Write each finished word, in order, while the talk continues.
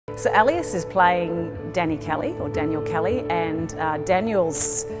So Elias is playing Daniel Kelly, and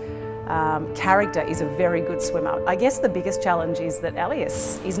Daniel's character is a very good swimmer. I guess the biggest challenge is that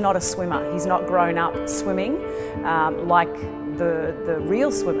Elias is not a swimmer. He's not grown up swimming like the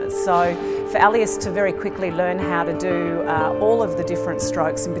real swimmers. So for Elias to very quickly learn how to do all of the different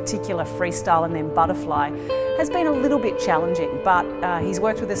strokes, in particular freestyle and then butterfly, has been a little bit challenging, but he's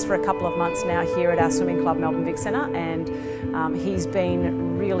worked with us for a couple of months now here at our swimming club, Melbourne Vic Centre, and he's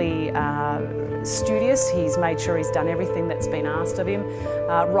been really studious. He's made sure he's done everything that's been asked of him,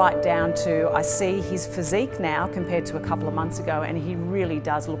 right down to, I see his physique now compared to a couple of months ago, and he really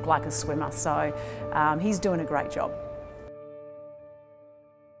does look like a swimmer, so he's doing a great job.